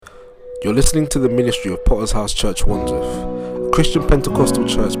You're listening to the ministry of Potter's House Church Wandsworth, a Christian Pentecostal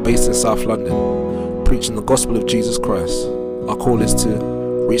church based in South London, preaching the gospel of Jesus Christ. Our call is to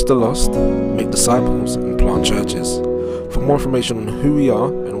reach the lost, make disciples, and plant churches. For more information on who we are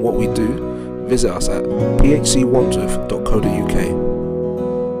and what we do, visit us at phcwandsworth.co.uk.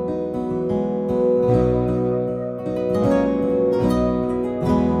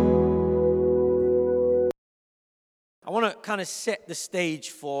 I want to kind of set the stage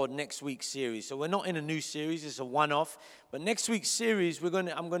for next week's series. So we're not in a new series; it's a one-off. But next week's series,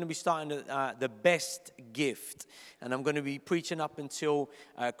 I'm going to be starting the best gift, and I'm going to be preaching up until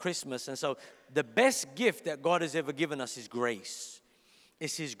Christmas. And so, the best gift that God has ever given us is grace.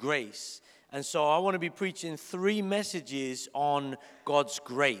 It's His grace. And so, I want to be preaching 3 messages on God's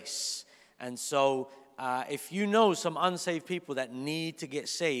grace. And so, if you know some unsaved people that need to get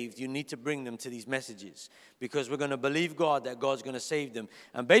saved, you need to bring them to these messages, because we're going to believe God that God's going to save them.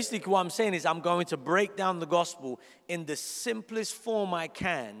 And basically what I'm saying is I'm going to break down the gospel in the simplest form I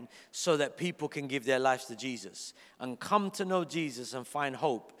can so that people can give their lives to Jesus and come to know Jesus and find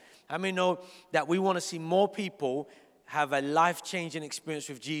hope. How many know that we want to see more people have a life-changing experience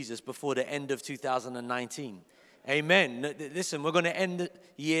with Jesus before the end of 2019? Amen. Listen, we're going to end the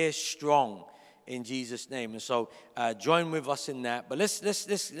year strong in Jesus' name. And so join with us in that. But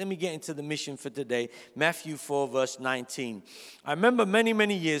let me get into the mission for today. Matthew 4, verse 19. I remember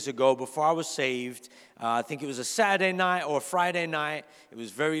many years ago, before I was saved, I think it was a Saturday night or a Friday night. It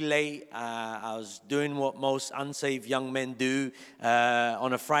was very late. I was doing what most unsaved young men do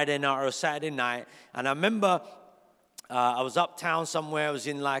on a Friday night or a Saturday night. And I remember I was uptown somewhere. I was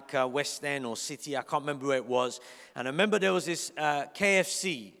in like West End or City. I can't remember where it was. And I remember there was this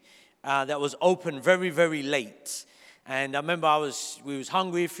KFC that was open very late. And I remember we was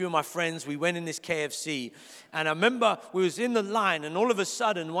hungry, a few of my friends, we went in this KFC. And I remember we was in the line, and all of a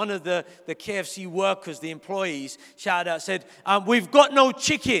sudden, one of the KFC workers, the employees, shouted out, said, "We've got no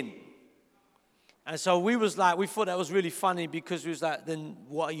chicken." And so we thought that was really funny, because we was like, then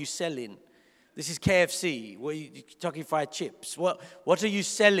what are you selling? This is KFC. What are you talking, fried chips? What are you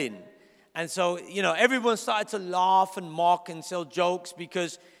selling? And so, everyone started to laugh and mock and sell jokes,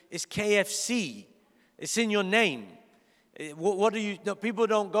 because it's KFC. It's in your name. What do you? No, people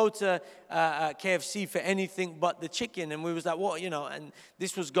don't go to KFC for anything but the chicken. And we was like, what? And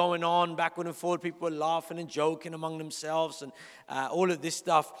this was going on backward and forward. People were laughing and joking among themselves and all of this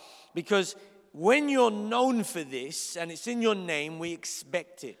stuff. Because when you're known for this and it's in your name, we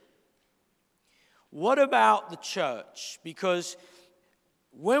expect it. What about the church? Because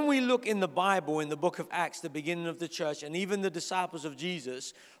when we look in the Bible, in the book of Acts, the beginning of the church, and even the disciples of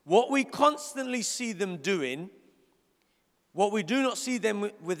Jesus, what we constantly see them doing, what we do not see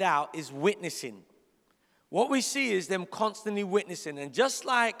them without, is witnessing. What we see is them constantly witnessing. And just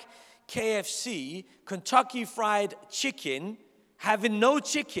like KFC, Kentucky Fried Chicken, having no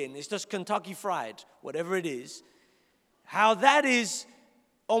chicken, it's just Kentucky Fried, whatever it is, how that is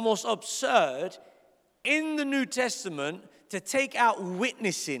almost absurd in the New Testament to take out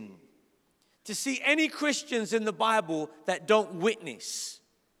witnessing, to see any Christians in the Bible that don't witness,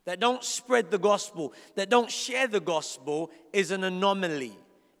 that don't spread the gospel, that don't share the gospel, is an anomaly.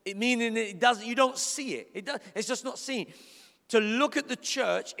 Meaning you don't see it. It's just not seen. To look at the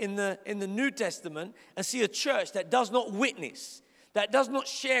church in the New Testament and see a church that does not witness, that does not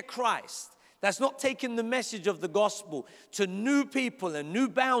share Christ, that's not taking the message of the gospel to new people and new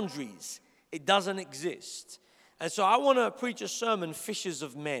boundaries, it doesn't exist. And so I want to preach a sermon, Fishers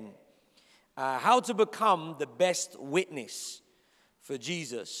of Men, how to become the best witness for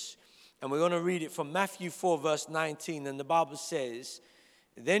Jesus. And we're going to read it from Matthew 4, verse 19. And the Bible says,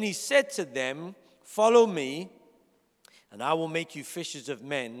 "Then he said to them, 'Follow me, and I will make you fishers of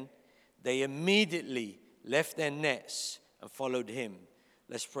men.' They immediately left their nets and followed him."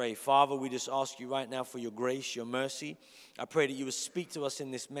 Let's pray. Father, we just ask you right now for your grace, your mercy. I pray that you will speak to us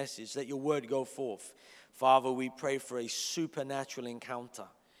in this message. Let your word go forth. Father, we pray for a supernatural encounter.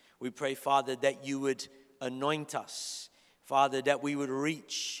 We pray, Father, that you would anoint us. Father, that we would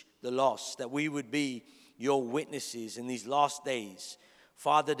reach the lost, that we would be your witnesses in these last days.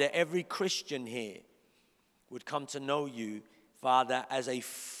 Father, that every Christian here would come to know you, Father, as a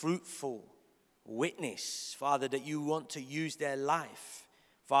fruitful witness. Father, that you want to use their life.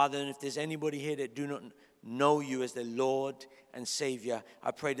 Father, and if there's anybody here that do not know you as their Lord and Savior,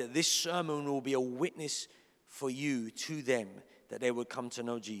 I pray that this sermon will be a witness for you to them, that they would come to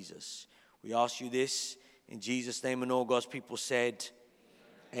know Jesus. We ask you this in Jesus' name, and all God's people said,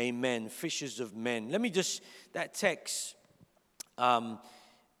 Amen. Fishers of men. Let me just, that text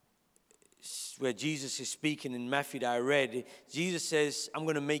where Jesus is speaking in Matthew that I read, Jesus says, I'm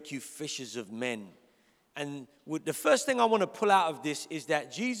going to make you fishers of men. And the first thing I want to pull out of this is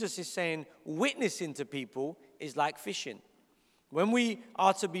that Jesus is saying witnessing to people is like fishing. When we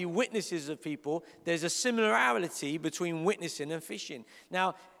are to be witnesses of people, there's a similarity between witnessing and fishing.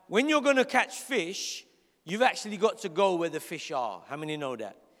 Now, when you're going to catch fish, you've actually got to go where the fish are. How many know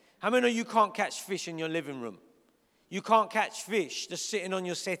that? How many know you can't catch fish in your living room? You can't catch fish just sitting on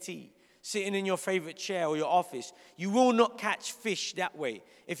your settee, sitting in your favorite chair or your office. You will not catch fish that way.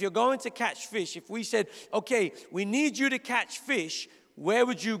 If you're going to catch fish, if we said, okay, we need you to catch fish, where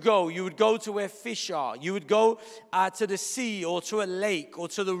would you go? You would go to where fish are. You would go to the sea or to a lake or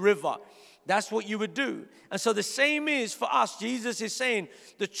to the river. That's what you would do. And so the same is for us. Jesus is saying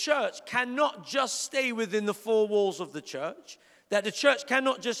the church cannot just stay within the four walls of the church, that the church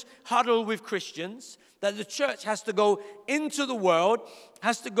cannot just huddle with Christians, that the church has to go into the world,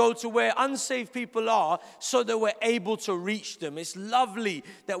 has to go to where unsaved people are so that we're able to reach them. It's lovely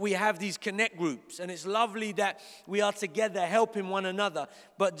that we have these connect groups, and it's lovely that we are together helping one another.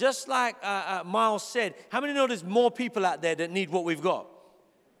 But just like Miles said, how many know there's more people out there that need what we've got?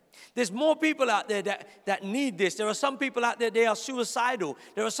 There's more people out there that need this. There are some people out there, they are suicidal.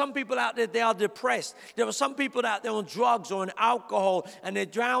 There are some people out there, they are depressed. There are some people out there on drugs or on alcohol, and they're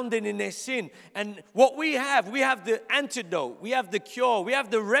drowning in their sin. And what we have the antidote. We have the cure. We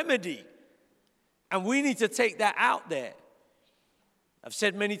have the remedy. And we need to take that out there. I've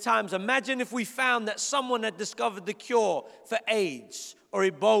said many times, imagine if we found that someone had discovered the cure for AIDS or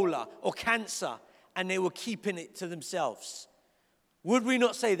Ebola or cancer, and they were keeping it to themselves. Would we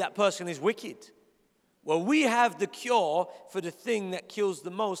not say that person is wicked? Well, we have the cure for the thing that kills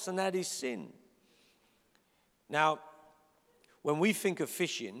the most, and that is sin. Now, when we think of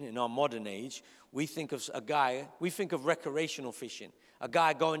fishing in our modern age, we think of recreational fishing. A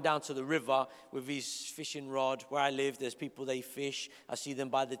guy going down to the river with his fishing rod. Where I live, there's people, they fish. I see them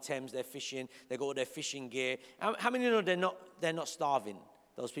by the Thames, they're fishing. They got all their fishing gear. How many know they're not starving?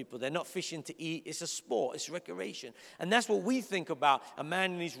 Those people, they're not fishing to eat. It's a sport. It's recreation. And that's what we think about. A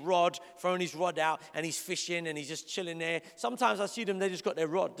man in his rod, throwing his rod out, and he's fishing, and he's just chilling there. Sometimes I see them, they just got their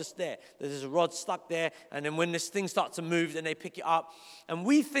rod just there. There's a rod stuck there, and then when this thing starts to move, then they pick it up. And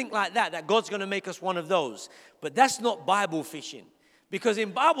we think like that God's going to make us one of those. But that's not Bible fishing. Because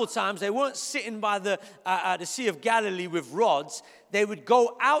in Bible times, they weren't sitting by the Sea of Galilee with rods. They would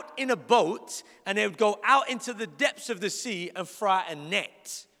go out in a boat, and they would go out into the depths of the sea and fry a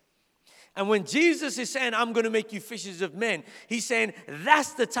net. And when Jesus is saying, I'm going to make you fishers of men, he's saying,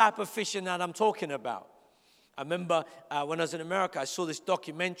 that's the type of fishing that I'm talking about. I remember when I was in America, I saw this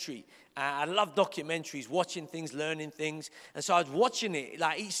documentary. I love documentaries, watching things, learning things. And so I was watching it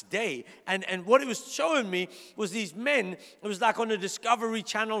like each day. And what it was showing me was these men, it was like on a Discovery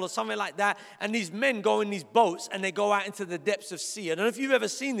Channel or something like that. And these men go in these boats and they go out into the depths of sea. I don't know if you've ever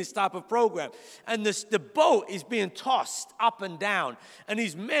seen this type of program. And the boat is being tossed up and down. And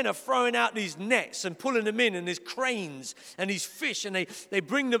these men are throwing out these nets and pulling them in. And there's cranes and these fish. And they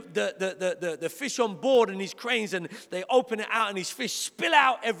bring the fish on board in these cranes. And they open it out and these fish spill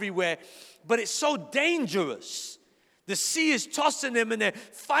out everywhere. But it's so dangerous. The sea is tossing them and they're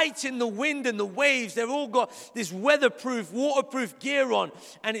fighting the wind and the waves. They've all got this weatherproof, waterproof gear on,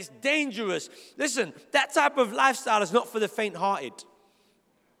 and it's dangerous. Listen, that type of lifestyle is not for the faint-hearted.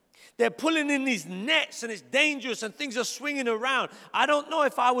 They're pulling in these nets and it's dangerous and things are swinging around. I don't know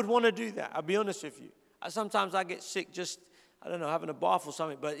if I would want to do that. I'll be honest with you. Sometimes I get sick just, I don't know, having a bath or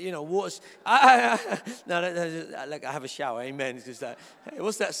something, but, water's, like I have a shower, amen. It's just like, hey,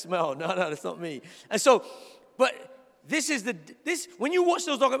 what's that smell? No, that's not me. And so, but this when you watch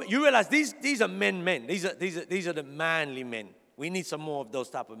those documentaries, you realize these are men. These are the manly men. We need some more of those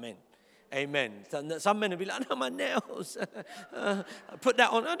type of men. Amen. Some men will be like, no, my nails. Put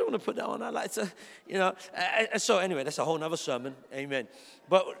that on. I don't want to put that on. I like to, So anyway, that's a whole other sermon. Amen.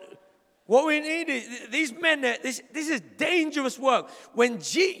 But what we need is these men. This is dangerous work.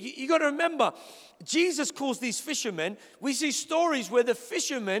 You got to remember, Jesus calls these fishermen. We see stories where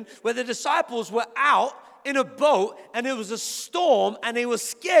the disciples were out in a boat and it was a storm and they were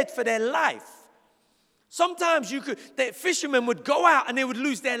scared for their life. Sometimes the fishermen would go out and they would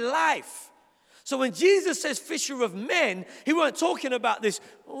lose their life. So when Jesus says fisher of men, he weren't talking about this,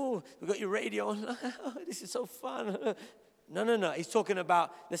 oh, we got your radio on. Oh, this is so fun. No. He's talking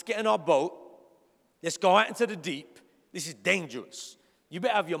about, let's get in our boat. Let's go out into the deep. This is dangerous. You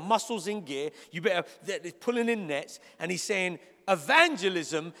better have your muscles in gear. They're pulling in nets. And he's saying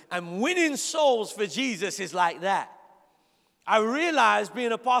evangelism and winning souls for Jesus is like that. I realize,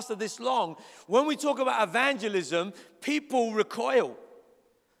 being a pastor this long, when we talk about evangelism, people recoil.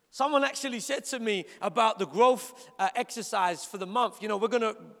 Someone actually said to me about the growth exercise for the month. You know, we're going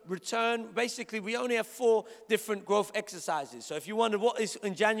to return. Basically, we only have 4 different growth exercises. So if you wonder what is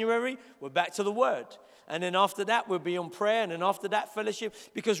in January, we're back to the Word. And then after that, we'll be on prayer. And then after that, fellowship.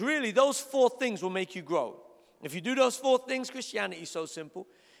 Because really, those 4 things will make you grow. If you do those 4 things, Christianity is so simple.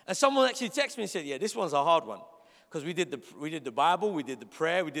 And someone actually texted me and said, yeah, this one's a hard one. Because we did the Bible, we did the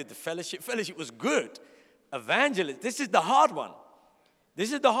prayer, we did the fellowship. Fellowship was good. Evangelism, this is the hard one.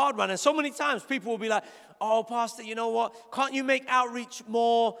 This is the hard one. And so many times people will be like, oh, Pastor, you know what? Can't you make outreach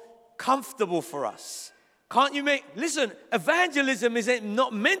more comfortable for us? Listen, evangelism is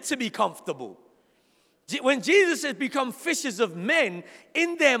not meant to be comfortable. When Jesus says become fishers of men,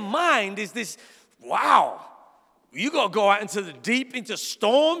 in their mind is this, wow, you got to go out into the deep, into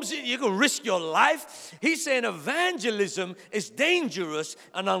storms. You're going to risk your life. He's saying evangelism is dangerous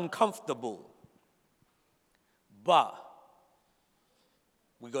and uncomfortable. But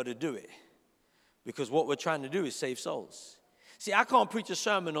we got to do it because what we're trying to do is save souls. See, I can't preach a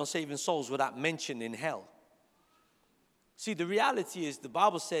sermon on saving souls without mentioning hell. See, the reality is the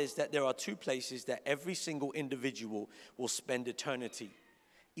Bible says that there are 2 places that every single individual will spend eternity.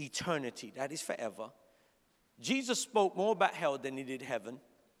 Eternity, that is forever. Jesus spoke more about hell than he did heaven.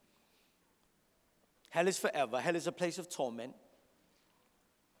 Hell is forever. Hell is a place of torment.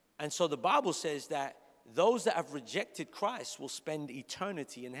 And so the Bible says that those that have rejected Christ will spend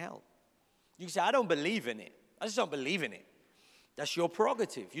eternity in hell. You can say, I don't believe in it. I just don't believe in it. That's your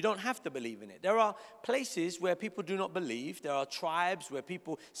prerogative. You don't have to believe in it. There are places where people do not believe. There are tribes where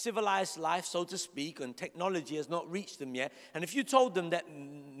people, civilized life, so to speak, and technology has not reached them yet. And if you told them that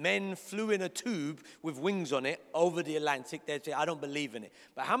men flew in a tube with wings on it over the Atlantic, they'd say, I don't believe in it.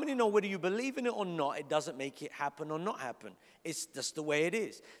 But how many know whether you believe in it or not, it doesn't make it happen or not happen. It's just the way it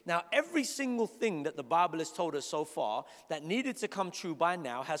is. Now, every single thing that the Bible has told us so far that needed to come true by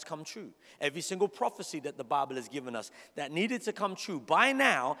now has come true. Every single prophecy that the Bible has given us that needed to come true by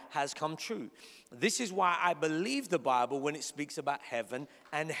now has come true. This is why I believe the Bible when it speaks about heaven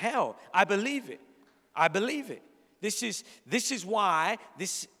and hell. I believe it. I believe it. This is why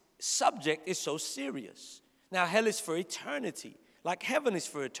this subject is so serious. Now, hell is for eternity, like heaven is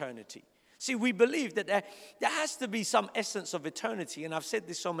for eternity. See, we believe that there has to be some essence of eternity, and I've said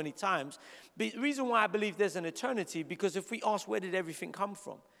this so many times. But the reason why I believe there's an eternity, because if we ask where did everything come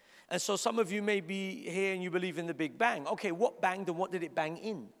from? And so some of you may be here and you believe in the Big Bang. Okay, what banged and what did it bang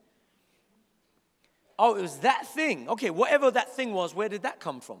in? Oh, it was that thing. Okay, whatever that thing was, where did that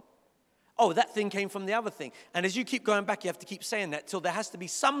come from? Oh, that thing came from the other thing. And as you keep going back, you have to keep saying that till there has to be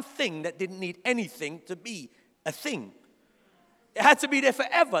something that didn't need anything to be a thing. It had to be there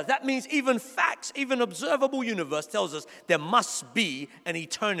forever. That means even facts, even observable universe tells us there must be an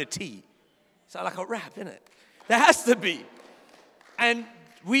eternity. Sound like a rap, isn't it? There has to be. And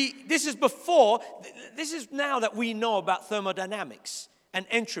this is now that we know about thermodynamics and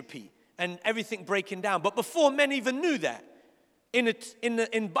entropy and everything breaking down. But before men even knew that,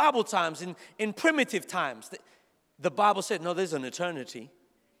 in Bible times, in primitive times, the Bible said, no, there's an eternity.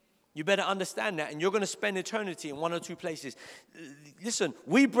 You better understand that, and you're going to spend eternity in 1 or 2 places. Listen,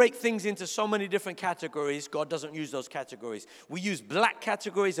 we break things into so many different categories. God doesn't use those categories. We use black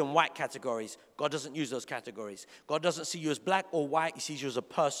categories and white categories. God doesn't use those categories. God doesn't see you as black or white. He sees you as a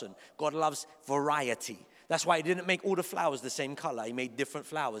person. God loves variety. That's why he didn't make all the flowers the same color. He made different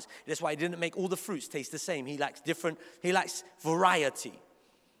flowers. That's why he didn't make all the fruits taste the same. He likes variety.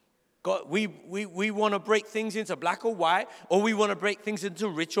 God, we want to break things into black or white, or we want to break things into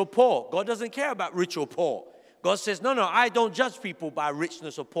rich or poor. God doesn't care about rich or poor. God says, no, I don't judge people by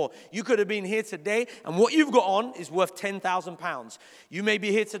richness or poor. You could have been here today, and what you've got on is worth 10,000 pounds. You may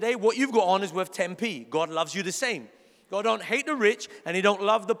be here today, what you've got on is worth 10p. God loves you the same. God don't hate the rich, and he don't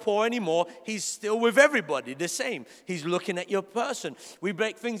love the poor anymore. He's still with everybody the same. He's looking at your person. We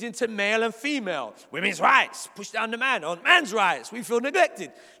break things into male and female. Women's rights, push down the man. On man's rights, we feel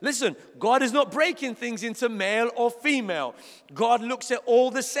neglected. Listen, God is not breaking things into male or female. God looks at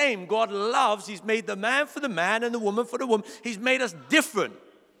all the same. God loves. He's made the man for the man and the woman for the woman. He's made us different.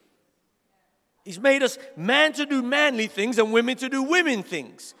 He's made us man to do manly things and women to do women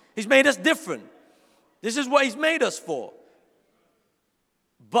things. He's made us different. This is what he's made us for.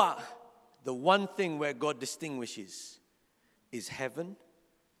 But the one thing where God distinguishes is heaven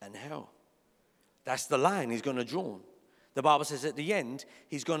and hell. That's the line he's going to draw. The Bible says at the end,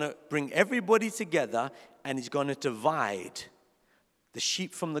 he's going to bring everybody together and he's going to divide the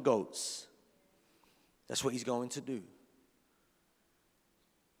sheep from the goats. That's what he's going to do.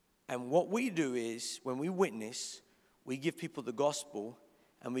 And what we do is, when we witness, we give people the gospel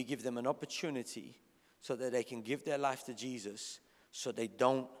and we give them an opportunity so that they can give their life to Jesus, so they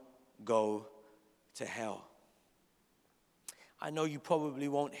don't go to hell. I know you probably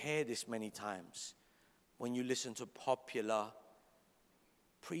won't hear this many times when you listen to popular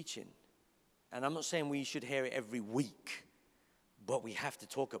preaching. And I'm not saying we should hear it every week, but we have to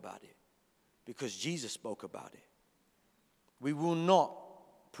talk about it because Jesus spoke about it. We will not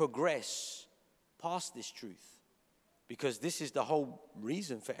progress past this truth because this is the whole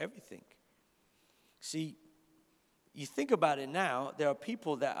reason for everything. See, you think about it now, there are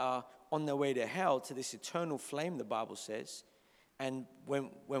people that are on their way to hell, to this eternal flame, the Bible says. And when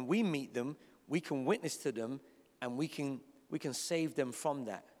we meet them, we can witness to them and we can save them from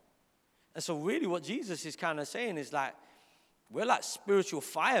that. And so really what Jesus is kind of saying is like, we're like spiritual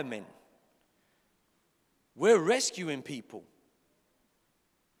firemen. We're rescuing people.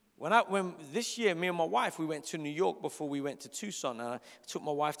 When this year, me and my wife, we went to New York before we went to Tucson. And I took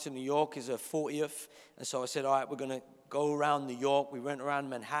my wife to New York as her 40th. And so I said, all right, we're going to go around New York. We went around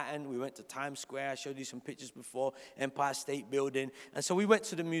Manhattan. We went to Times Square. I showed you some pictures before, Empire State Building. And so we went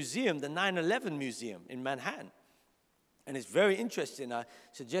to the museum, the 9/11 Museum in Manhattan. And it's very interesting. I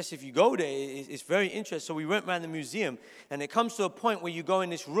suggest if you go there, it's very interesting. So we went around the museum, and it comes to a point where you go in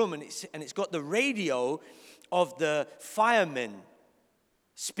this room, and it's got the radio of the firemen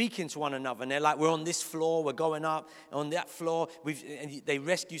speaking to one another. And they're like, we're on this floor, we're going up. On that floor, and they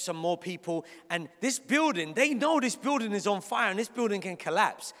rescue some more people. And this building, they know this building is on fire, and this building can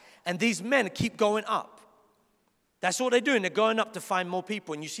collapse. And these men keep going up. That's what they're doing. They're going up to find more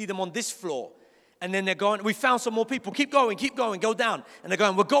people. And you see them on this floor. And then they're going, we found some more people. Keep going, go down. And they're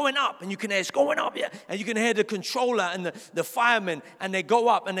going, we're going up. And you can hear, it's going up, yeah. And you can hear the controller and the firemen. And they go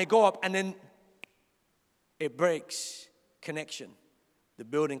up, and they go up. And then it breaks connection. The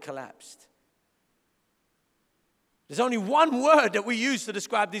building collapsed. There's only one word that we use to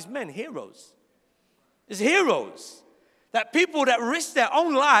describe these men, heroes. It's heroes. That people that risk their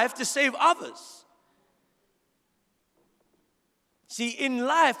own life to save others. See, in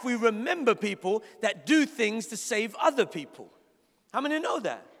life, we remember people that do things to save other people. How many know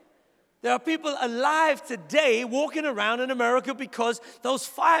that? There are people alive today walking around in America because those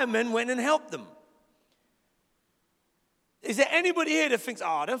firemen went and helped them. Is there anybody here that thinks,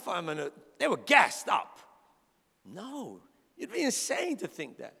 oh, them firemen, they were gassed up? No, you'd be insane to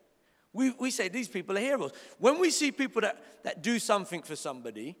think that. We say these people are heroes. When we see people that do something for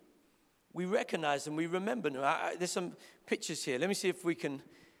somebody, we recognize them, we remember them. There's some pictures here. Let me see if we can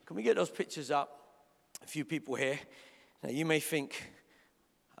we get those pictures up? A few people here. Now, you may think,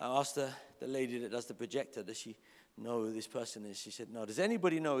 I asked the lady that does the projector, does she know who this person is? She said, no. Does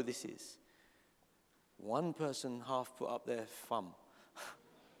anybody know who this is? One person half put up their thumb.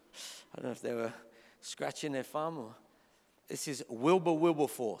 I don't know if they were scratching their thumb or... This is Wilbur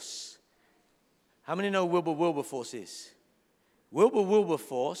Wilberforce. How many know Wilbur Wilberforce is? Wilbur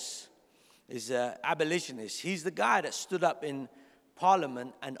Wilberforce is an abolitionist. He's the guy that stood up in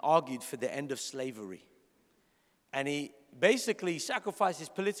Parliament and argued for the end of slavery. And he basically sacrificed his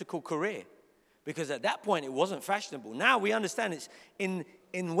political career because at that point it wasn't fashionable. Now we understand it's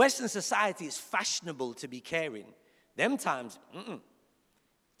in Western society it's fashionable to be caring. Them times,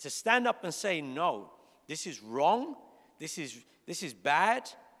 to stand up and say, no, this is wrong, this is bad,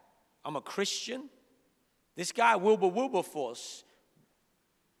 I'm a Christian. This guy, Wilbur Wilberforce,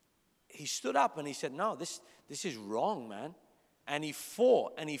 he stood up and he said, no, this is wrong, man. And he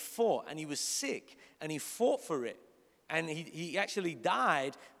fought, and he fought, and he was sick, and he fought for it. And he actually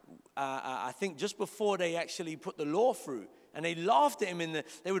died, I think, just before they actually put the law through. And they laughed at him,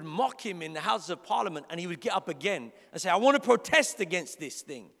 they would mock him in the Houses of Parliament, and he would get up again and say, I want to protest against this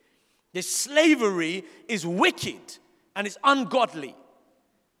thing. This slavery is wicked, and it's ungodly.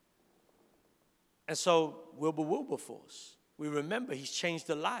 And so, Wilbur Wilberforce, we remember he's changed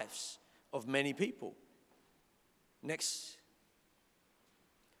the lives of many people. Next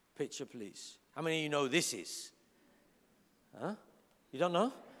picture, please. How many of you know this is? Huh? You don't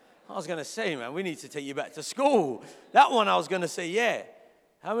know? I was going to say, man, we need to take you back to school. That one I was going to say, yeah.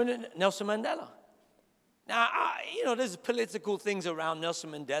 How many? Nelson Mandela. Now, there's political things around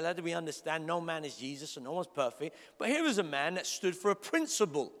Nelson Mandela that we understand. No man is Jesus and no one's perfect. But here is a man that stood for a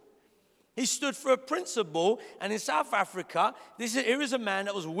principle. He stood for a principle, and in South Africa, here is a man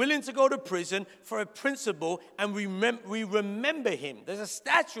that was willing to go to prison for a principle, and we remember him. There's a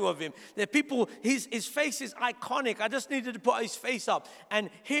statue of him. There are people, his face is iconic. I just needed to put his face up. And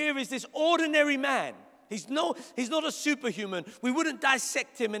here is this ordinary man. He's not a superhuman. We wouldn't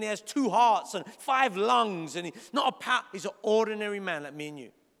dissect him, and he has 2 hearts and 5 lungs, and he's an ordinary man like me and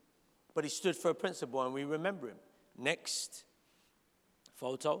you. But he stood for a principle, and we remember him. Next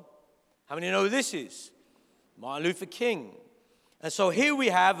photo. How many know who this is? Martin Luther King. And so here we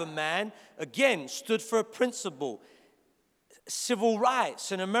have a man, again, stood for a principle, civil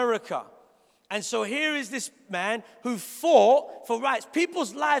rights in America. And so here is this man who fought for rights.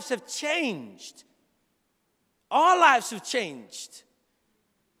 People's lives have changed. Our lives have changed.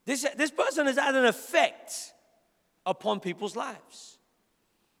 This person has had an effect upon people's lives.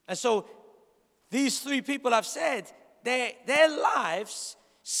 And so these three people I've said, their lives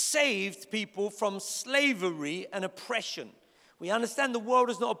saved people from slavery and oppression. We understand the world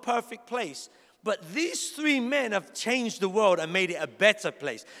is not a perfect place, but these three men have changed the world and made it a better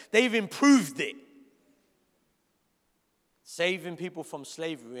place. They've improved it. Saving people from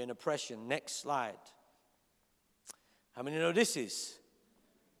slavery and oppression. Next slide. How many know this is?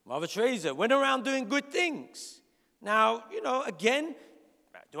 Mother Teresa went around doing good things. Now, again,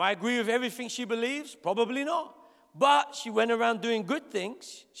 do I agree with everything she believes? Probably not. But she went around doing good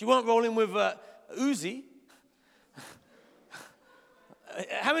things. She wasn't rolling with Uzi.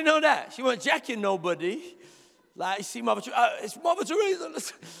 How many know that? She wasn't jacking nobody. Like, you see Mother Teresa, it's Mother Teresa,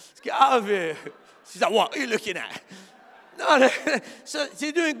 let's get out of here. She's like, what are you looking at? No. So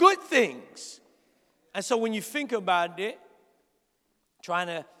she's doing good things. And so when you think about it, trying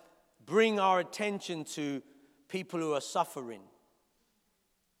to bring our attention to people who are suffering,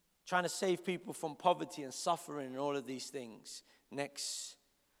 trying to save people from poverty and suffering and all of these things. Next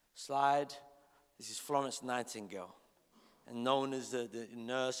slide. This is Florence Nightingale, and known as the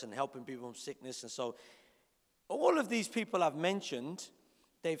nurse and helping people from sickness. And so all of these people I've mentioned,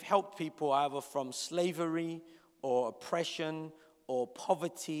 they've helped people either from slavery or oppression or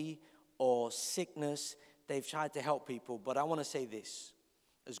poverty or sickness. They've tried to help people. But I want to say this.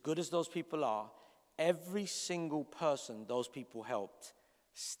 As good as those people are, every single person those people helped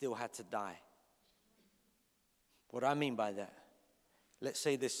still had to die. What do I mean by that? Let's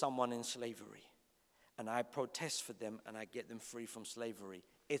say there's someone in slavery, and I protest for them and I get them free from slavery.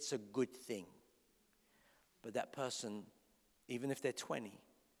 It's a good thing. But that person, even if they're 20,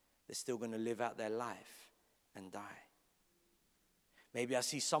 they're still going to live out their life and die. Maybe I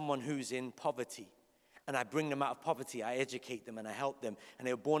see someone who's in poverty, and I bring them out of poverty. I educate them and I help them. And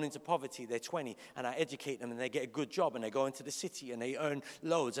they were born into poverty. They're 20. And I educate them and they get a good job. And they go into the city and they earn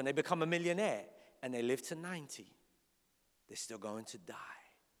loads. And they become a millionaire. And they live to 90. They're still going to die.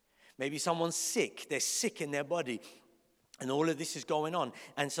 Maybe someone's sick. They're sick in their body. And all of this is going on.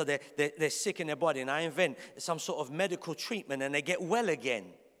 And so they're sick in their body. And I invent some sort of medical treatment. And they get well again.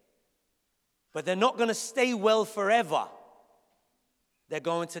 But they're not going to stay well forever. They're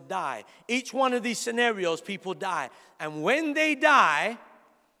going to die. Each one of these scenarios, people die. And when they die,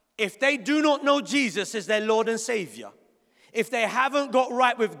 if they do not know Jesus as their Lord and Savior, if they haven't got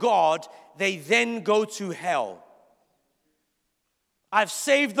right with God, they then go to hell. I've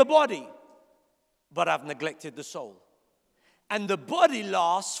saved the body, but I've neglected the soul. And the body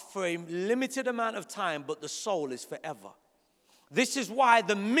lasts for a limited amount of time, but the soul is forever. This is why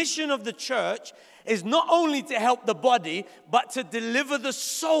the mission of the church is not only to help the body, but to deliver the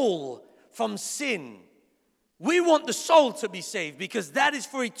soul from sin. We want the soul to be saved because that is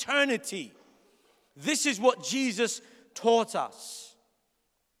for eternity. This is what Jesus taught us.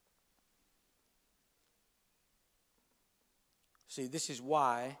 See, this is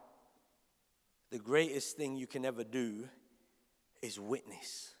why the greatest thing you can ever do is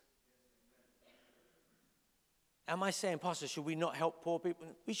witness. Am I saying, Pastor, should we not help poor people?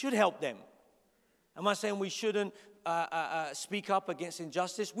 We should help them. Am I saying we shouldn't speak up against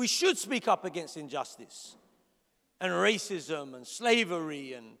injustice? We should speak up against injustice and racism and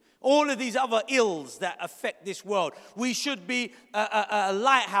slavery and all of these other ills that affect this world. We should be a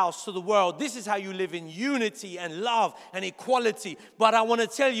lighthouse to the world. This is how you live in unity and love and equality. But I want to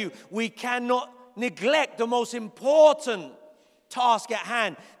tell you, we cannot neglect the most important task at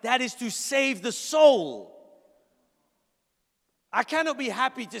hand. That is to save the soul. I cannot be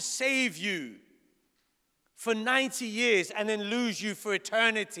happy to save you for 90 years and then lose you for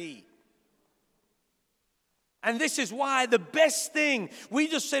eternity. And this is why the best thing, we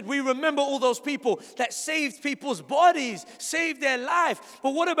just said we remember all those people that saved people's bodies, saved their life.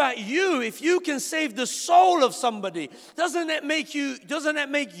 But what about you? If you can save the soul of somebody, doesn't that make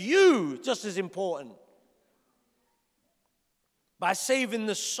you just as important? By saving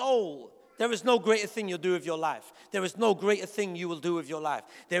the soul. There is no greater thing you'll do with your life. There is no greater thing you will do with your life.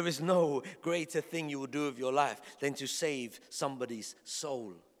 There is no greater thing you will do with your life than to save somebody's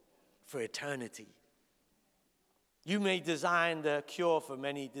soul for eternity. You may design the cure for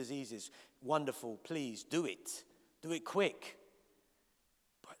many diseases. Wonderful, please do it. Do it quick.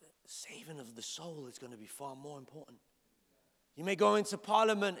 But the saving of the soul is going to be far more important. You may go into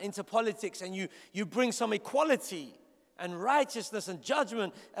parliament, into politics, and you bring some equality. and righteousness and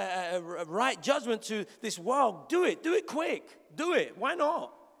judgment, right judgment to this world, do it. Do it quick. Do it. Why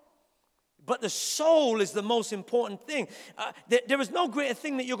not? But the soul is the most important thing. There is no greater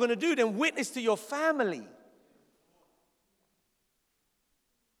thing that you're going to do than witness to your family.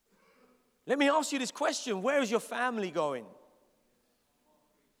 Let me ask you this question. Where is your family going?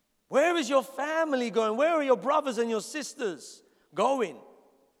 Where is your family going? Where are your brothers and your sisters going?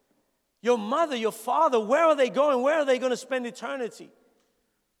 Your mother, your father, where are they going? Where are they going to spend eternity?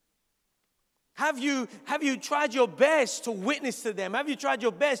 Have you tried your best to witness to them? Have you tried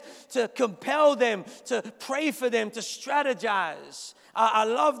your best to compel them, to pray for them, to strategize? I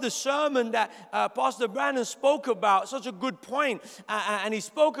love the sermon that Pastor Brandon spoke about, such a good point. And he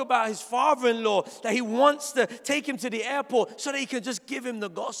spoke about his father-in-law, that he wants to take him to the airport so that he can just give him the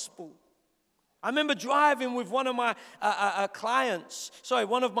gospel. I remember driving with one of my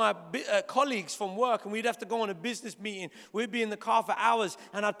one of my colleagues from work, and we'd have to go on a business meeting. We'd be in the car for hours,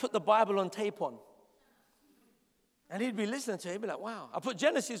 and I'd put the Bible on tape on. And he'd be listening to it. He'd be like, wow. I put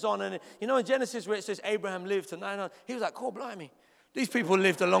Genesis on, and you know in Genesis where it says Abraham lived to 900, he was like, cool, blimey. These people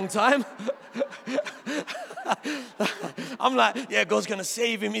lived a long time. I'm like, yeah, God's going to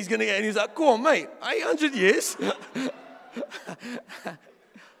save him. He's going to get, and he's like, go on, mate, 800 years.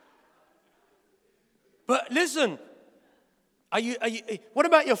 But listen, what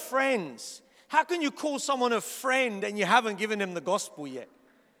about your friends? How can you call someone a friend and you haven't given them the gospel yet?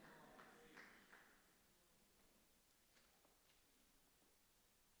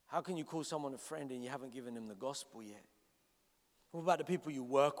 How can you call someone a friend and you haven't given them the gospel yet? What about the people you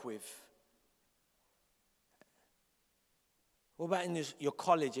work with? What about in your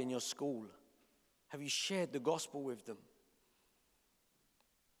college and your school? Have you shared the gospel with them?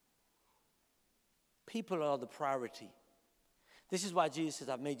 People are the priority. This is why Jesus says,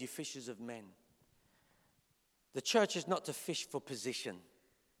 I've made you fishers of men. The church is not to fish for position.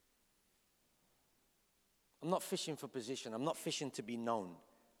 I'm not fishing for position. I'm not fishing to be known.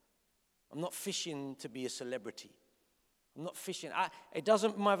 I'm not fishing to be a celebrity. I'm not fishing. It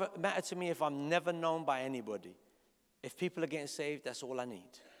doesn't matter to me if I'm never known by anybody. If people are getting saved, that's all I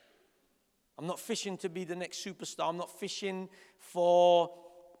need. I'm not fishing to be the next superstar. I'm not fishing for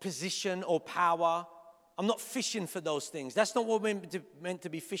position or power. I'm not fishing for those things. That's not what we're meant to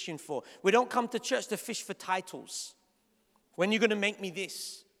be fishing for. We don't come to church to fish for titles. When you're going to make me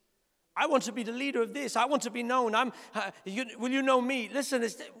this? I want to be the leader of this. I want to be known. Will you know me? Listen,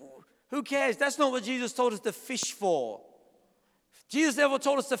 who cares? That's not what Jesus told us to fish for. Jesus never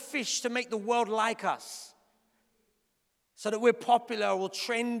told us to fish to make the world like us. So that we're popular or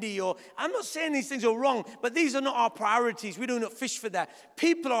trendy or... I'm not saying these things are wrong, but these are not our priorities. We do not fish for that.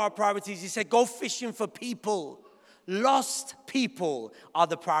 People are our priorities. He said, go fishing for people. Lost people are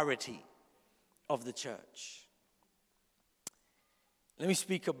the priority of the church. Let me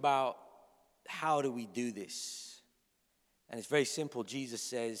speak about how do we do this. And it's very simple. Jesus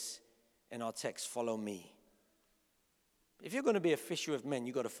says in our text, follow me. If you're going to be a fisher of men,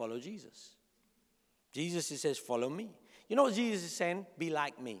 you've got to follow Jesus. Jesus says, follow me. You know what Jesus is saying? Be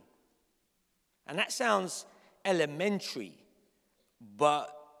like me. And that sounds elementary,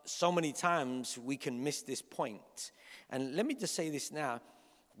 but so many times we can miss this point. And let me just say this now.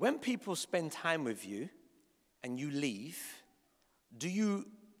 When people spend time with you and you leave,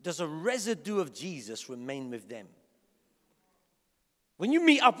 does a residue of Jesus remain with them? When you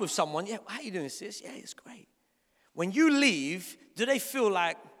meet up with someone, yeah, how you doing, sis? Yeah, it's great. When you leave, do they feel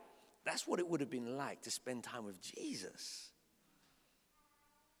like, that's what it would have been like to spend time with Jesus?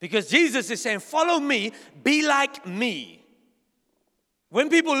 Because Jesus is saying, follow me, be like me. When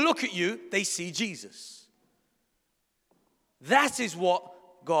people look at you, they see Jesus. That is what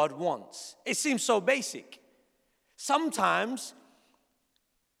God wants. It seems so basic. Sometimes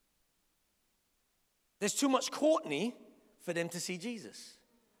there's too much Courtney for them to see Jesus.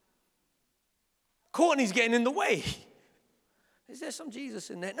 Courtney's getting in the way. Is there some Jesus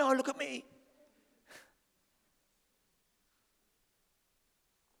in there? No, look at me.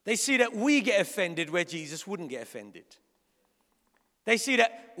 They see that we get offended where Jesus wouldn't get offended. They see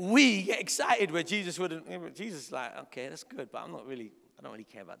that we get excited where Jesus wouldn't. Jesus is like, okay, that's good, but I don't really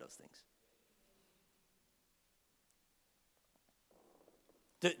care about those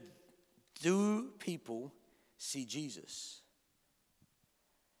things. Do people see Jesus?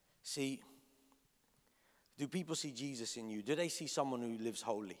 Do people see Jesus in you? Do they see someone who lives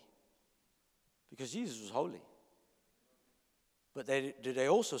holy? Because Jesus was holy. But do they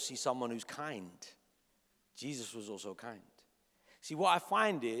also see someone who's kind? Jesus was also kind. See, what I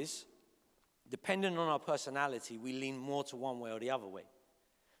find is, depending on our personality, we lean more to one way or the other way.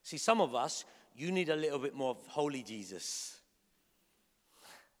 See, some of us, you need a little bit more of holy Jesus.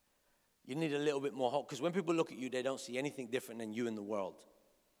 You need a little bit more hope. Because when people look at you, they don't see anything different than you in the world.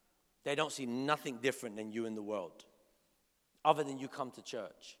 They don't see nothing different than you in the world, other than you come to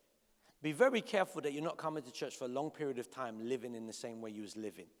church. Be very careful that you're not coming to church for a long period of time living in the same way you was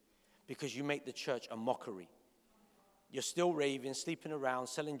living, because you make the church a mockery. You're still raving, sleeping around,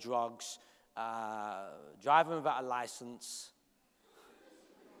 selling drugs, driving without a license.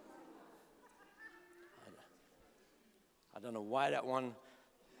 I don't know why that one.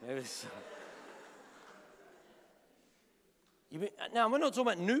 Maybe it's, now, we're not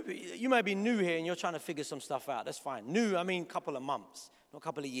talking about new. You might be new here and you're trying to figure some stuff out. That's fine. New, I mean a couple of months, not a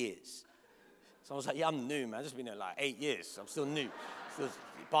couple of years. Someone's like, yeah, I'm new, man. I've just been there like 8 years. I'm still new. The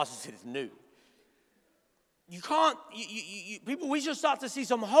pastor said it's new. You can't, people, we should start to see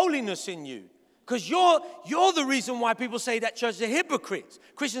some holiness in you. Because you're the reason why people say that church is a hypocrite.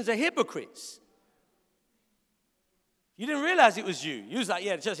 Christians are hypocrites. You didn't realize it was you. You was like,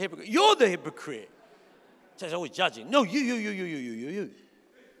 yeah, the church is a hypocrite. You're the hypocrite. The church is always judging. No, you.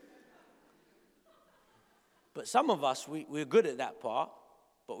 But some of us, we're good at that part,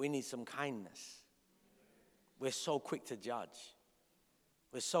 but we need some kindness. We're so quick to judge.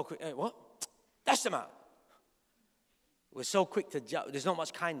 We're so quick. Hey, what? Dash them out. We're so quick to judge. There's not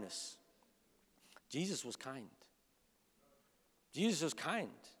much kindness. Jesus was kind. Jesus was kind.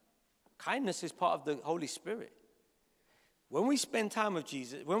 Kindness is part of the Holy Spirit. When we spend time with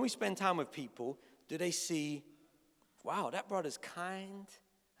Jesus, when we spend time with people, do they see, wow, that brother's kind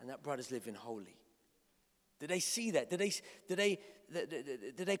and that brother's living holy? Do they see that? Did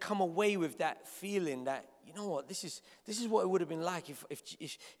they come away with that feeling that, you know what, this is what it would have been like if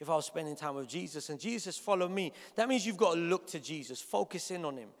I was spending time with Jesus and Jesus followed me? That means you've got to look to Jesus, focus in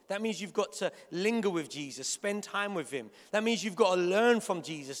on him. That means you've got to linger with Jesus, spend time with him. That means you've got to learn from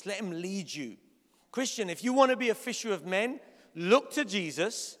Jesus, let him lead you. Christian, if you want to be a fisher of men, look to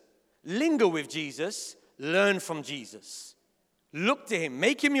Jesus, linger with Jesus, learn from Jesus. Look to him.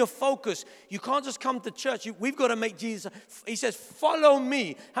 Make him your focus. You can't just come to church. We've got to make Jesus. He says, follow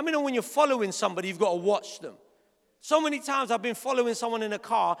me. How many know when you're following somebody, you've got to watch them? So many times I've been following someone in a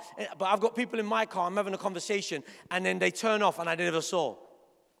car, but I've got people in my car, I'm having a conversation, and then they turn off and I never saw.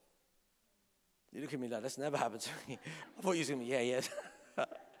 You look at me like, that's never happened to me. I thought you was going to be, yeah.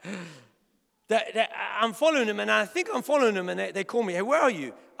 I'm following them, and I think I'm following them, and they call me, hey, where are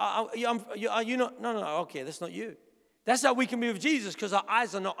you? Are you not? No, okay, that's not you. That's how we can be with Jesus, because our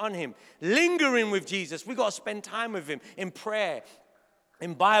eyes are not on him. Lingering with Jesus, we got to spend time with him in prayer,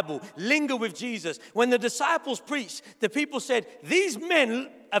 in Bible. Linger with Jesus. When the disciples preached, the people said, these men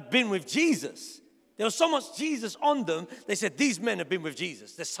have been with Jesus. There was so much Jesus on them, they said, these men have been with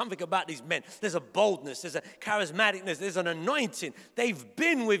Jesus. There's something about these men. There's a boldness, there's a charismaticness, there's an anointing. They've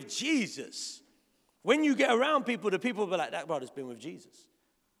been with Jesus. When you get around people, the people will be like, that brother's been with Jesus.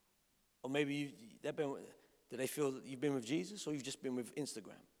 Or maybe do they feel that you've been with Jesus or you've just been with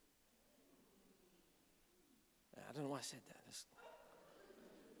Instagram? I don't know why I said that.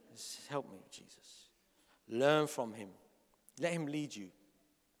 Just help me, Jesus. Learn from him. Let him lead you.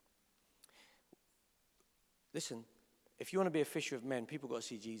 Listen, if you want to be a fisher of men, people got to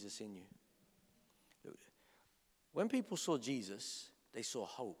see Jesus in you. When people saw Jesus, they saw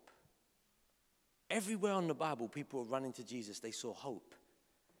hope. Everywhere in the Bible, people were running to Jesus. They saw hope.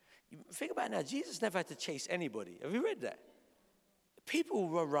 Think about it now. Jesus never had to chase anybody. Have you read that? People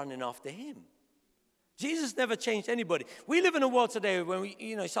were running after him. Jesus never changed anybody. We live in a world today when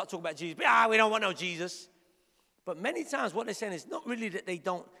we start talking about Jesus. We don't want no Jesus. But many times what they're saying is not really that they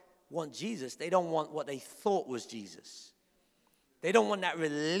don't want Jesus. They don't want what they thought was Jesus. They don't want that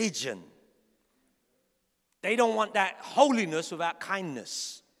religion. They don't want that holiness without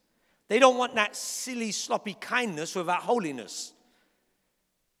kindness. They don't want that silly, sloppy kindness without holiness.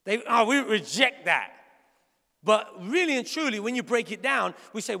 We reject that. But really and truly, when you break it down,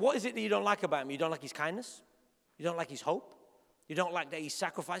 we say, what is it that you don't like about him? You don't like his kindness? You don't like his hope? You don't like that he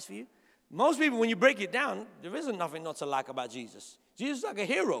sacrificed for you? Most people, when you break it down, there isn't nothing not to like about Jesus. Jesus is like a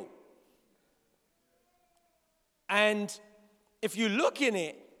hero. And if you look in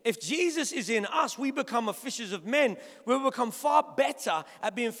it, if Jesus is in us, we become a fishers of men. We'll become far better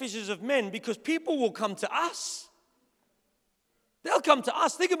at being fishers of men because people will come to us. They'll come to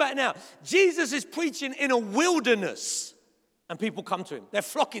us. Think about it now. Jesus is preaching in a wilderness, and people come to him. They're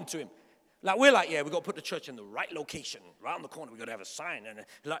flocking to him. We're like, yeah, we've got to put the church in the right location. Right on the corner, we've got to have a sign. And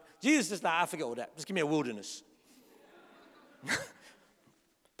Jesus is like, I forget all that. Just give me a wilderness.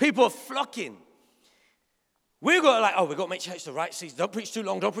 People are flocking. We've got to make sure it's the right season. Don't preach too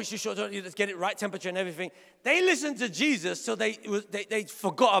long. Don't preach too short. Let's get it right temperature and everything. They listened to Jesus, so they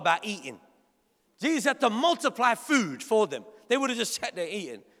forgot about eating. Jesus had to multiply food for them. They would have just sat there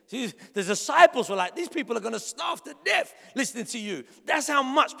eating. The disciples were like, these people are going to starve to death listening to you. That's how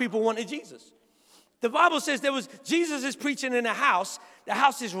much people wanted Jesus. The Bible says Jesus is preaching in a house. The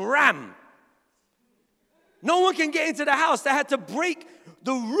house is ram. No one can get into the house. They had to break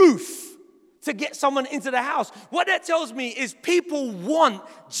the roof to get someone into the house. What that tells me is people want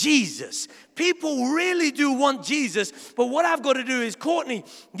Jesus. People really do want Jesus. But what I've got to do is, Courtney,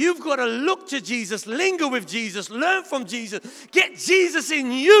 you've got to look to Jesus, linger with Jesus, learn from Jesus, get Jesus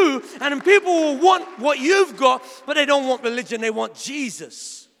in you, and then people will want what you've got, but they don't want religion, they want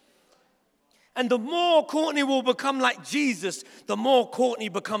Jesus. And the more Courtney will become like Jesus, the more Courtney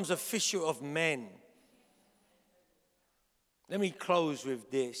becomes a fisher of men. Let me close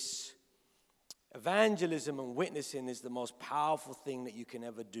with this. Evangelism and witnessing is the most powerful thing that you can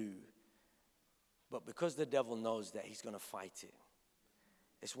ever do. But because the devil knows that, he's going to fight it.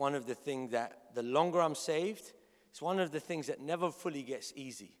 It's one of the things that the longer I'm saved, it's one of the things that never fully gets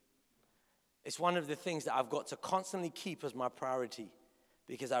easy. It's one of the things that I've got to constantly keep as my priority,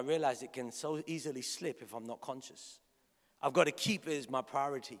 because I realize it can so easily slip if I'm not conscious. I've got to keep it as my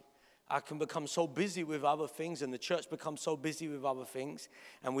priority. I can become so busy with other things, and the church becomes so busy with other things,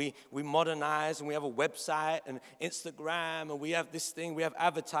 and we modernize, and we have a website and Instagram, and we have this thing, we have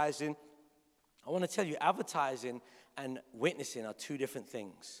advertising. I want to tell you, advertising and witnessing are two different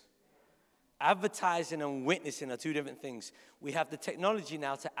things. Advertising and witnessing are two different things. We have the technology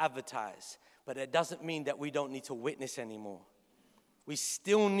now to advertise, but it doesn't mean that we don't need to witness anymore. We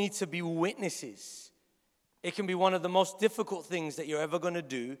still need to be witnesses. It can be one of the most difficult things that you're ever going to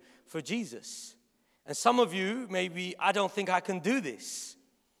do for Jesus. And some of you, maybe, I don't think I can do this.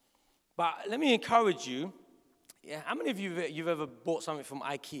 But let me encourage you. Yeah, how many of you you've ever bought something from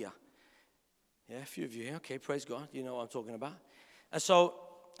IKEA? Yeah, a few of you. Okay, praise God. You know what I'm talking about. And so,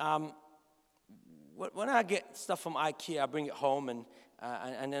 when I get stuff from IKEA, I bring it home,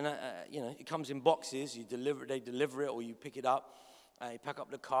 and then it comes in boxes. They deliver it, or you pick it up. You pack up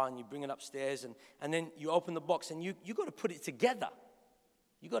the car and you bring it upstairs, and then you open the box, and you got to put it together.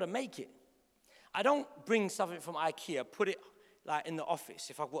 You got to make it. I don't bring something from IKEA, put it like in the office.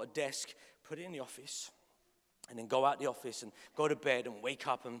 If I've got a desk, put it in the office, and then go out the office and go to bed and wake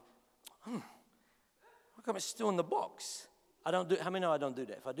up and, how come it's still in the box? How many know I don't do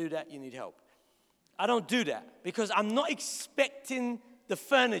that? If I do that, you need help. I don't do that because I'm not expecting the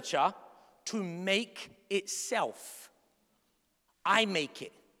furniture to make itself. I make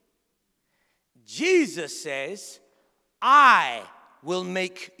it. Jesus says, I will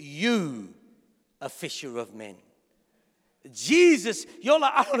make you a fisher of men. Jesus, you're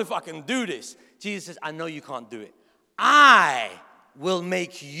like, I don't know if I can do this. Jesus says, I know you can't do it. I will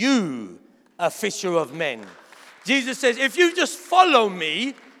make you a fisher of men. Jesus says, if you just follow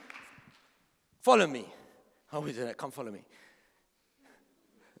me. How we do that? Come follow me.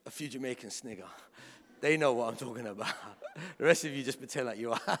 A few Jamaicans snigger. They know what I'm talking about. The rest of you just pretend like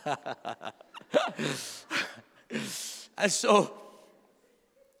you are. And so,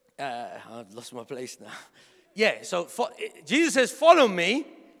 I've lost my place now. Yeah, so Jesus says, follow me.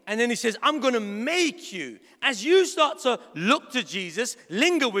 And then he says, I'm going to make you. As you start to look to Jesus,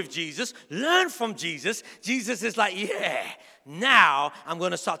 linger with Jesus, learn from Jesus, Jesus is like, yeah, now I'm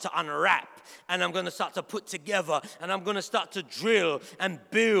going to start to unwrap, and I'm going to start to put together, and I'm going to start to drill and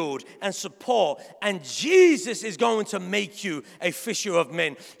build and support. And Jesus is going to make you a fisher of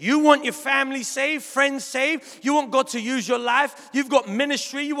men. You want your family saved, friends saved. You want God to use your life. You've got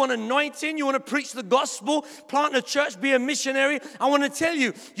ministry. You want anointing. You want to preach the gospel, plant a church, be a missionary. I want to tell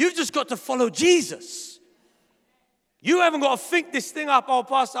you, you've just got to follow Jesus. You haven't got to think this thing up. Oh,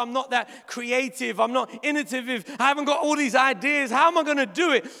 Pastor, I'm not that creative. I'm not innovative. I haven't got all these ideas. How am I going to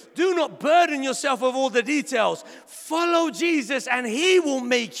do it? Do not burden yourself with all the details. Follow Jesus, and he will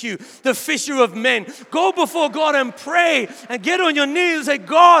make you the fisher of men. Go before God and pray and get on your knees and say,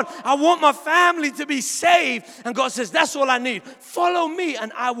 God, I want my family to be saved. And God says, that's all I need. Follow me,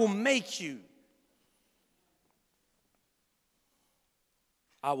 and I will make you.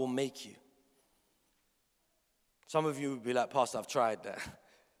 I will make you. Some of you would be like, Pastor, I've tried that.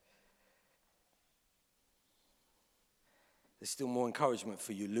 There's still more encouragement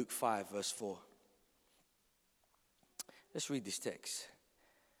for you. Luke 5, verse 4. Let's read this text.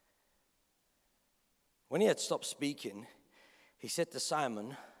 When he had stopped speaking, he said to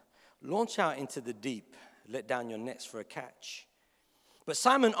Simon, launch out into the deep, let down your nets for a catch. But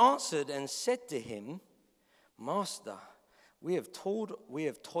Simon answered and said to him, Master, we have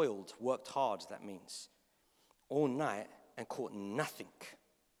toiled, worked hard, that means, all night and caught nothing.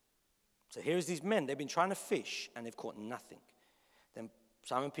 So here's these men, they've been trying to fish and they've caught nothing. Then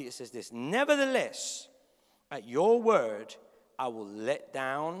Simon Peter says this, "Nevertheless, at your word, I will let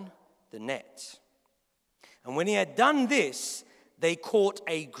down the net." And when he had done this, they caught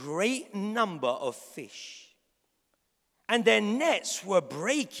a great number of fish, and their nets were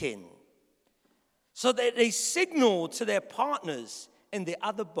breaking. So that they signaled to their partners in the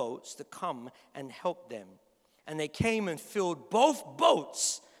other boats to come and help them. And they came and filled both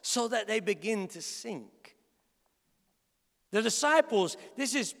boats so that they began to sink. The disciples,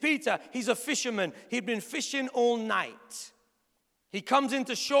 this is Peter, he's a fisherman. He'd been fishing all night. He comes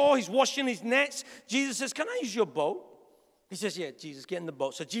into shore, he's washing his nets. Jesus says, "Can I use your boat?" He says, "Yeah, Jesus, get in the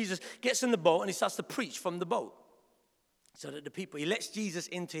boat." So Jesus gets in the boat and he starts to preach from the boat. So that the people, he lets Jesus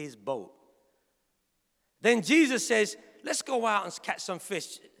into his boat. Then Jesus says, "Let's go out and catch some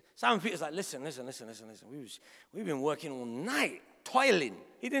fish." Simon Peter's like, listen. We've been working all night, toiling.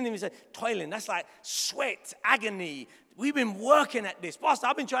 He didn't even say toiling. That's like sweat, agony. We've been working at this. Pastor,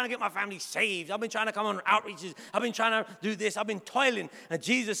 I've been trying to get my family saved. I've been trying to come on outreaches. I've been trying to do this. I've been toiling. And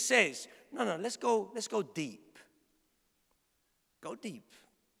Jesus says, no, let's go deep. Go deep.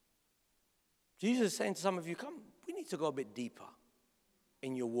 Jesus is saying to some of you, come, we need to go a bit deeper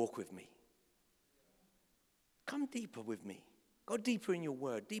in your walk with me. Come deeper with me. Go deeper in your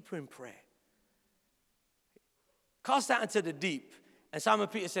word, deeper in prayer. Cast out into the deep. And Simon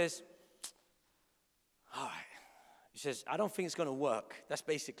Peter says, all right. He says, I don't think it's going to work. That's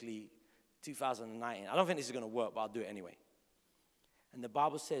basically 2019. I don't think this is going to work, but I'll do it anyway. And the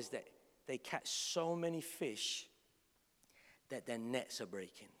Bible says that they catch so many fish that their nets are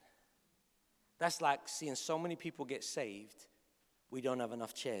breaking. That's like seeing so many people get saved, we don't have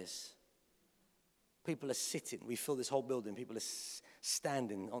enough chairs. People are sitting. We fill this whole building. People are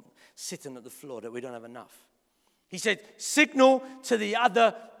standing, sitting at the floor that we don't have enough. He said, signal to the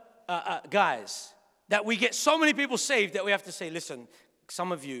other guys that we get so many people saved that we have to say, listen,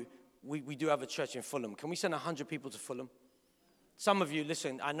 some of you, we do have a church in Fulham. Can we send 100 people to Fulham? Some of you,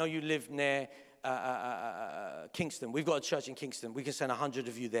 listen, I know you live near Kingston. We've got a church in Kingston. We can send 100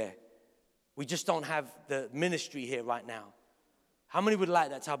 of you there. We just don't have the ministry here right now. How many would like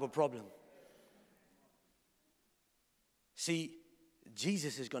that type of problem? See,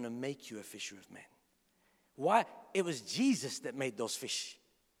 Jesus is going to make you a fisher of men. Why? It was Jesus that made those fish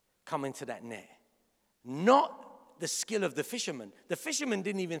come into that net. Not the skill of the fisherman. The fisherman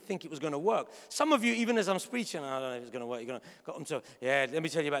didn't even think it was going to work. Some of you, even as I'm preaching, I don't know if it's going to work. You're going to come to, yeah, let me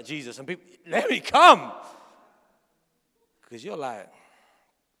tell you about Jesus. And people, let me come. Because you're like,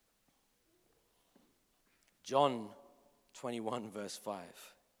 John 21, verse 5.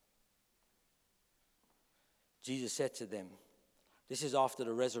 Jesus said to them, this is after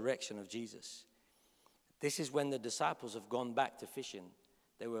the resurrection of Jesus. This is when the disciples have gone back to fishing.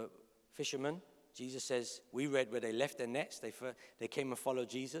 They were fishermen. Jesus says, we read where they left their nets. They came and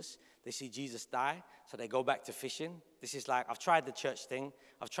followed Jesus. They see Jesus die, so they go back to fishing. This is like, I've tried the church thing.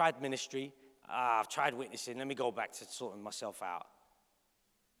 I've tried ministry. I've tried witnessing. Let me go back to sorting myself out.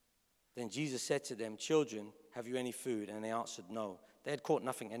 Then Jesus said to them, children, have you any food? And they answered, no. They had caught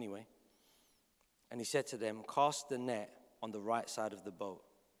nothing anyway. And he said to them, cast the net on the right side of the boat,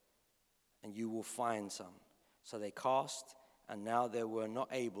 and you will find some. So they cast, and now they were not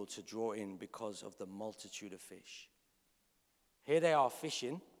able to draw in because of the multitude of fish. Here they are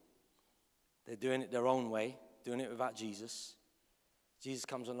fishing. They're doing it their own way, doing it without Jesus. Jesus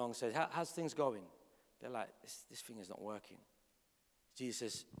comes along and says, how's things going? They're like, this thing is not working. Jesus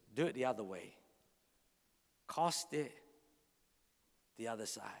says, do it the other way. Cast it the other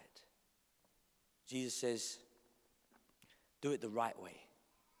side. Jesus says, do it the right way.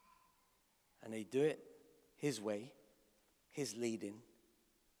 And they do it his way, his leading.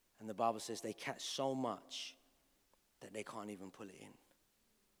 And the Bible says they catch so much that they can't even pull it in.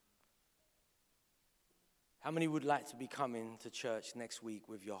 How many would like to be coming to church next week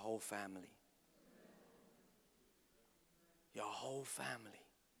with your whole family? Your whole family.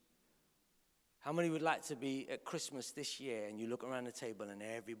 How many would like to be at Christmas this year and you look around the table and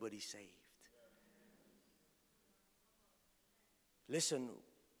everybody's saved? Listen,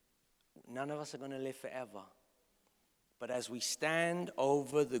 none of us are going to live forever. But as we stand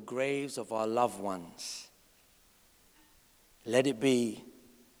over the graves of our loved ones, let it be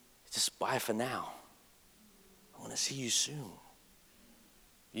just bye for now. I want to see you soon.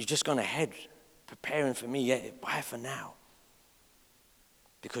 You're just going ahead, preparing for me. Yeah, bye for now.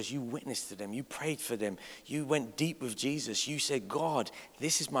 Because you witnessed to them, you prayed for them, you went deep with Jesus. You said, God,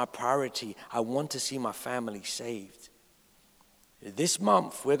 this is my priority. I want to see my family saved. This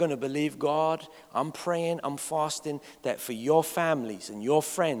month, we're going to believe God. I'm praying, I'm fasting that for your families and your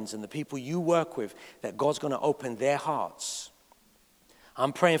friends and the people you work with, that God's going to open their hearts.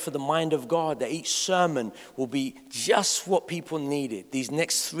 I'm praying for the mind of God, that each sermon will be just what people needed these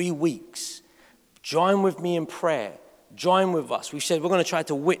next 3 weeks. Join with me in prayer. Join with us. We said we're going to try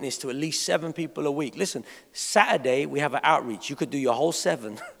to witness to at least 7 people a week. Listen, Saturday we have an outreach. You could do your whole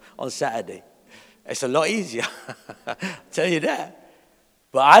 7 on Saturday. It's a lot easier. I'll tell you that.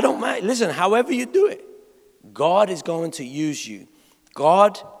 But I don't mind. Listen, however you do it, God is going to use you.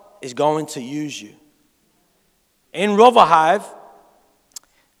 God is going to use you. In Rotherhithe,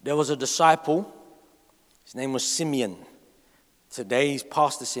 there was a disciple. His name was Simeon. Today he's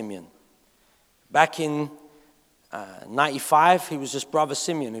Pastor Simeon. Back in 95, he was just Brother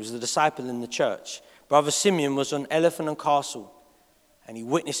Simeon. He was the disciple in the church. Brother Simeon was on Elephant and Castle, and he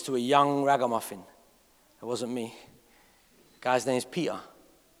witnessed to a young ragamuffin. It wasn't me. The guy's name is Peter,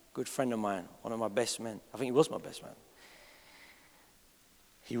 good friend of mine, one of my best men. I think he was my best man.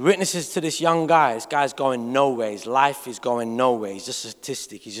 He witnesses to this young guy. This guy's going nowhere. His life is going nowhere. He's just a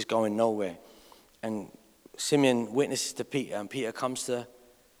statistic. He's just going nowhere. And Simeon witnesses to Peter, and Peter comes to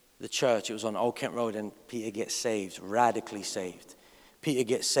the church. It was on Old Kent Road, and Peter gets saved, radically saved. Peter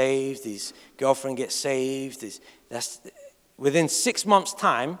gets saved. His girlfriend gets saved. Within 6 months'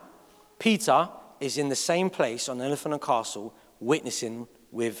 time, Peter is in the same place on Elephant and Castle, witnessing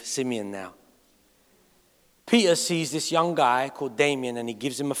with Simeon now. Peter sees this young guy called Damien, and he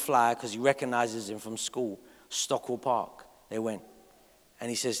gives him a flyer because he recognizes him from school, Stockwell Park. They went. And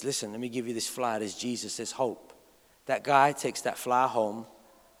he says, listen, let me give you this flyer. There's Jesus, there's hope. That guy takes that flyer home.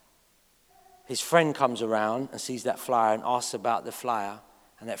 His friend comes around and sees that flyer and asks about the flyer,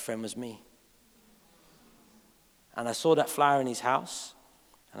 and that friend was me. And I saw that flyer in his house,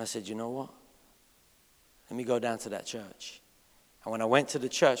 and I said, you know what? Let me go down to that church. And when I went to the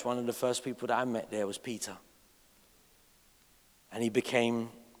church, one of the first people that I met there was Peter. And he became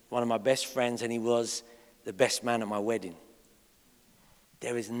one of my best friends, and he was the best man at my wedding.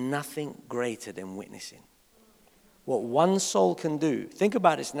 There is nothing greater than witnessing. What one soul can do. Think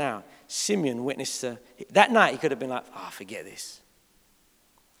about this now. Simeon witnessed to, that night he could have been like, forget this.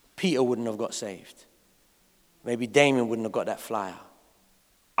 Peter wouldn't have got saved. Maybe Damien wouldn't have got that flyer.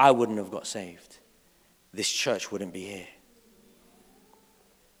 I wouldn't have got saved. This church wouldn't be here.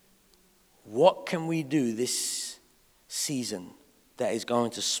 What can we do this season that is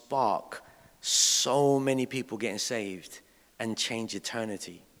going to spark so many people getting saved and change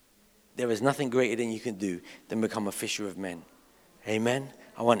eternity? There is nothing greater than you can do than become a fisher of men. Amen?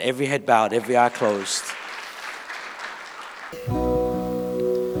 I want every head bowed, every eye closed.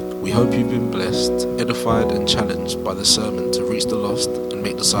 We hope you've been blessed, edified and challenged by the sermon to reach the lost and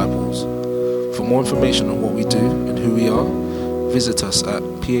make disciples. For more information on what we do and who we are, visit us at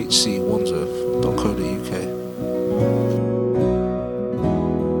phcwandsworth.co.uk.